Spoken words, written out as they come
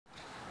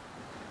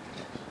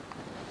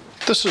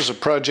This is a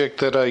project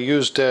that I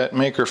used at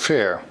Maker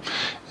Faire,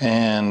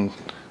 and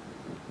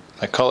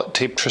I call it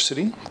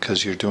Tapetricity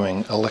because you're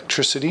doing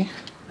electricity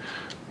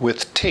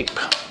with tape,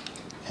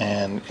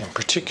 and in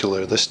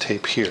particular this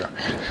tape here.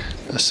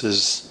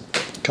 This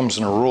comes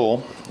in a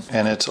roll,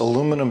 and it's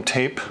aluminum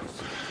tape.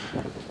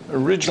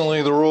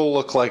 Originally the roll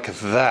looked like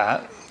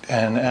that,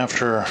 and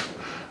after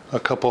a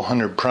couple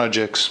hundred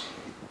projects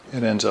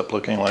it ends up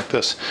looking like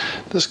this.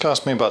 This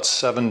cost me about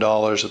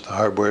 $7 at the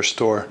hardware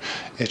store.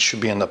 It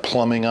should be in the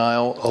plumbing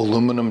aisle.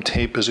 Aluminum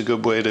tape is a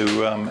good way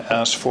to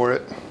ask for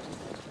it.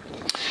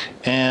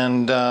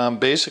 And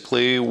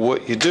basically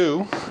what you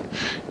do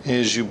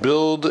is you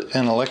build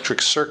an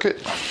electric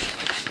circuit,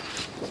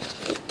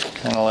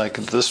 kind of like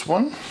this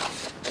one.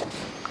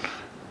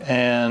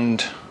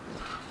 And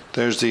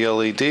there's the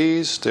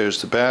LEDs, there's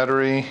the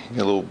battery, you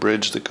get a little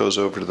bridge that goes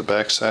over to the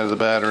back side of the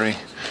battery,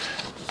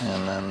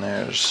 and then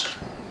there's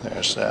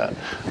that.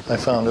 I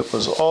found it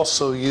was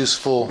also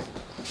useful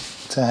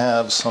to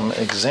have some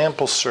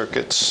example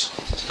circuits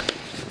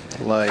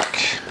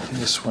like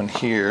this one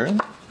here.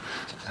 It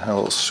had a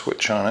little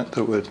switch on it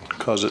that would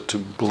cause it to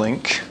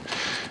blink,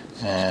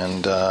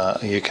 and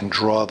you can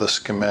draw the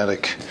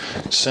schematic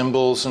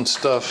symbols and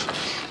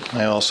stuff.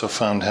 I also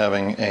found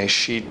having a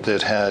sheet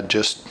that had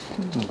just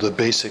the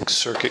basic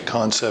circuit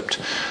concept.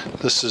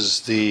 This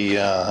is the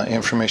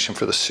information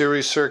for the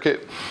series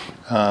circuit.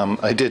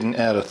 I didn't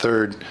add a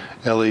third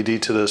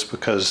LED to this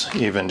because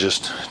even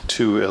just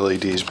two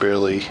LEDs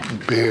barely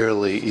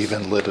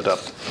even lit it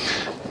up.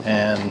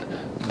 And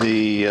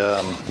the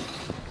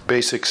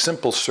basic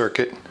simple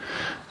circuit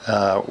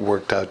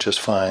worked out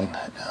just fine.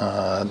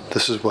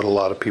 This is what a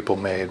lot of people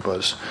made,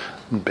 was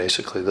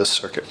basically this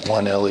circuit.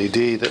 One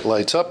LED that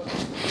lights up,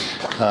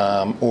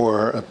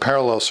 or a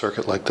parallel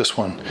circuit like this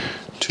one,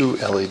 two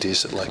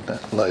LEDs that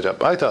light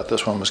up. I thought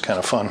this one was kind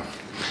of fun.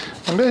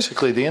 And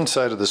basically the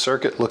inside of the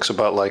circuit looks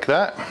about like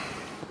that.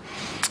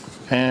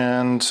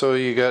 And so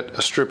you got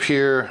a strip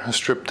here, a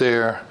strip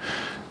there.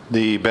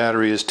 The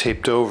battery is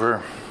taped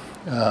over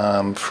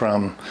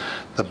from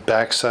the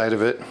back side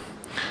of it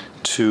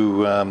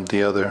to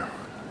the other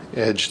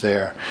edge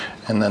there,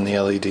 and then the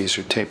LEDs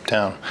are taped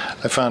down.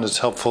 I found it's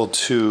helpful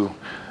to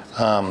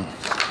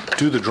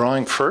do the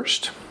drawing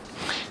first,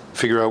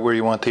 figure out where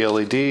you want the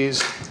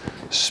LEDs,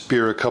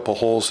 spear a couple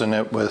holes in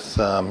it with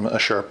a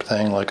sharp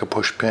thing like a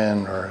push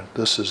pin, or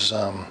this is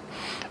a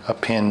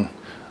pin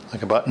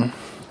like a button,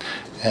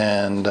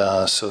 and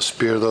so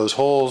spear those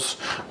holes,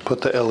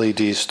 put the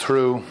LEDs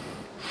through,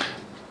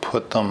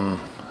 put them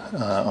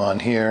on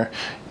here.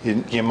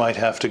 You might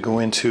have to go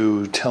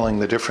into telling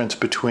the difference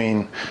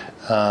between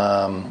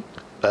LED,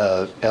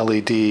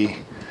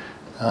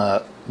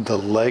 the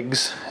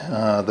legs.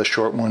 The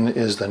short one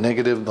is the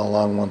negative, the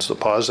long one's the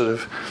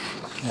positive.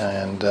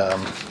 And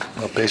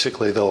well,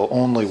 basically they'll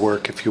only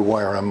work if you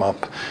wire them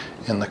up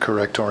in the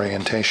correct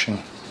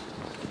orientation.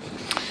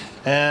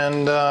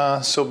 And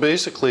so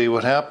basically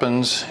what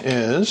happens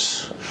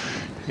is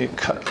you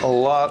cut a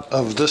lot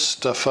of this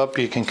stuff up.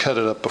 You can cut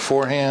it up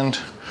beforehand,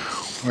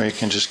 or you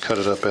can just cut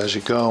it up as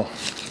you go.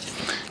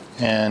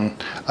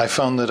 And I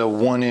found that a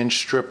 1-inch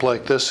strip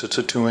like this, it's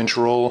a 2-inch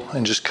roll,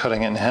 and just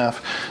cutting it in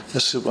half,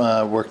 this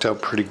worked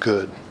out pretty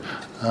good.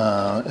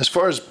 As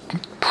far as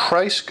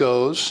price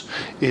goes,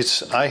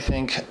 it's, I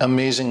think,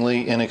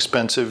 amazingly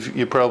inexpensive.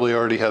 You probably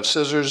already have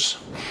scissors,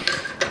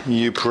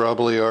 you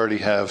probably already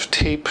have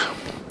tape,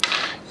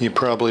 you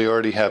probably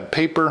already have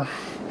paper.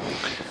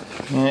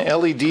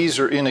 LEDs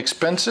are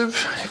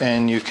inexpensive,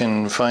 and you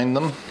can find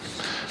them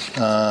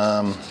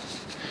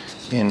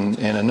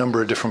in a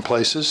number of different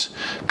places.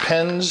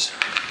 Pens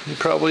you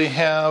probably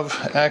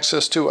have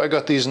access to. I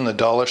got these in the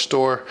dollar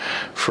store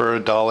for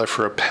 $1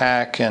 for a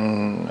pack,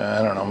 and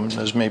I don't know,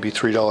 there's maybe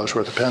 $3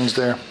 worth of pens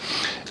there.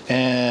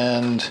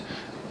 And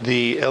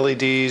the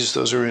LEDs,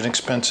 those are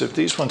inexpensive.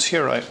 These ones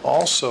here I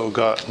also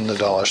got in the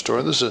dollar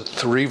store. This is a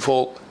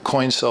 3-volt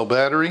coin cell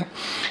battery,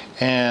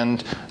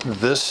 and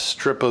this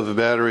strip of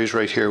batteries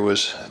right here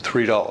was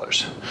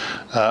 $3.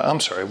 I'm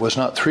sorry, it was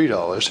not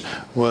 $3,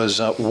 was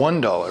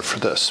 $1 for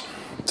this.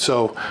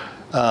 So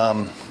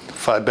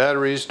 5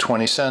 batteries,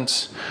 20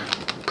 cents,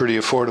 pretty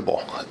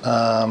affordable.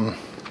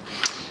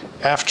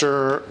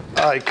 After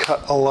I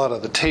cut a lot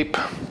of the tape,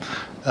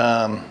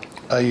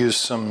 I used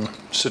some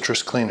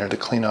citrus cleaner to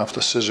clean off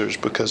the scissors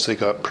because they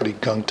got pretty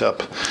gunked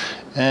up.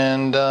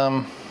 And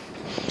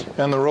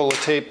the roll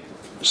of tape,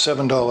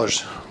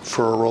 $7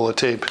 for a roll of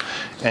tape,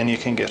 and you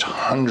can get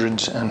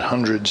hundreds and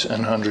hundreds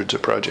and hundreds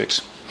of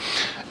projects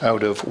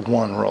out of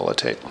one roll of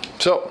tape.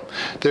 So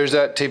there's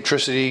that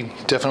Tapetricity.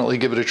 Definitely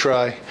give it a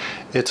try.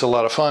 It's a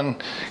lot of fun.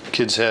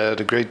 Kids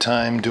had a great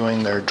time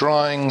doing their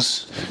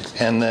drawings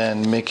and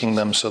then making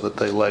them so that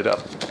they light up.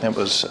 It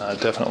was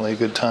definitely a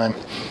good time,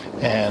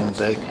 and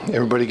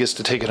everybody gets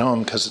to take it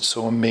home because it's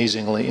so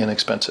amazingly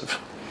inexpensive.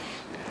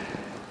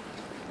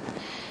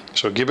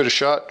 So give it a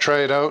shot, try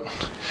it out,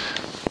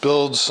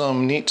 build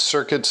some neat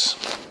circuits,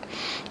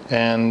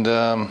 and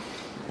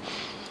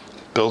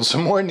build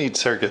some more neat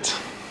circuits.